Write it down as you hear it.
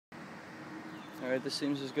Alright, this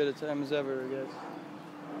seems as good a time as ever, I guess.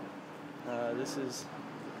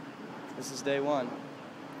 This is day one.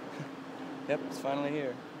 Yep, it's finally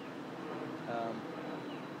here. I'm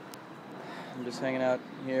just hanging out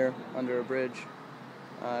here under a bridge.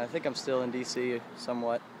 I think I'm still in DC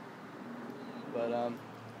somewhat, but I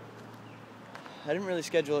didn't really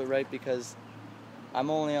schedule it right because I'm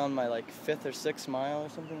only on my like 5th or 6th mile or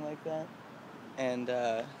something like that, and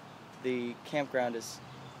the campground is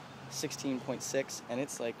 16.6 and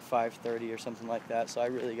it's like 5:30 or something like that, so I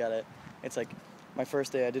really gotta, it's like my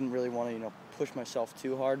first day. I didn't really want to push myself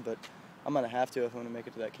too hard, but I'm gonna have to if I'm gonna make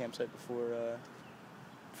it to that campsite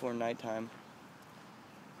before nighttime.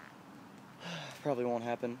 Probably won't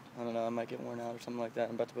happen. I don't know, I might get worn out or something like that.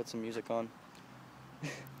 I'm about to put some music on.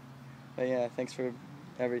 But yeah, thanks for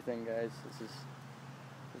everything, guys.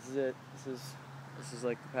 This is it. This is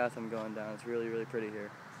like the path I'm going down. It's really, really pretty here.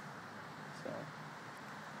 So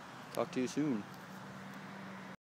talk to you soon.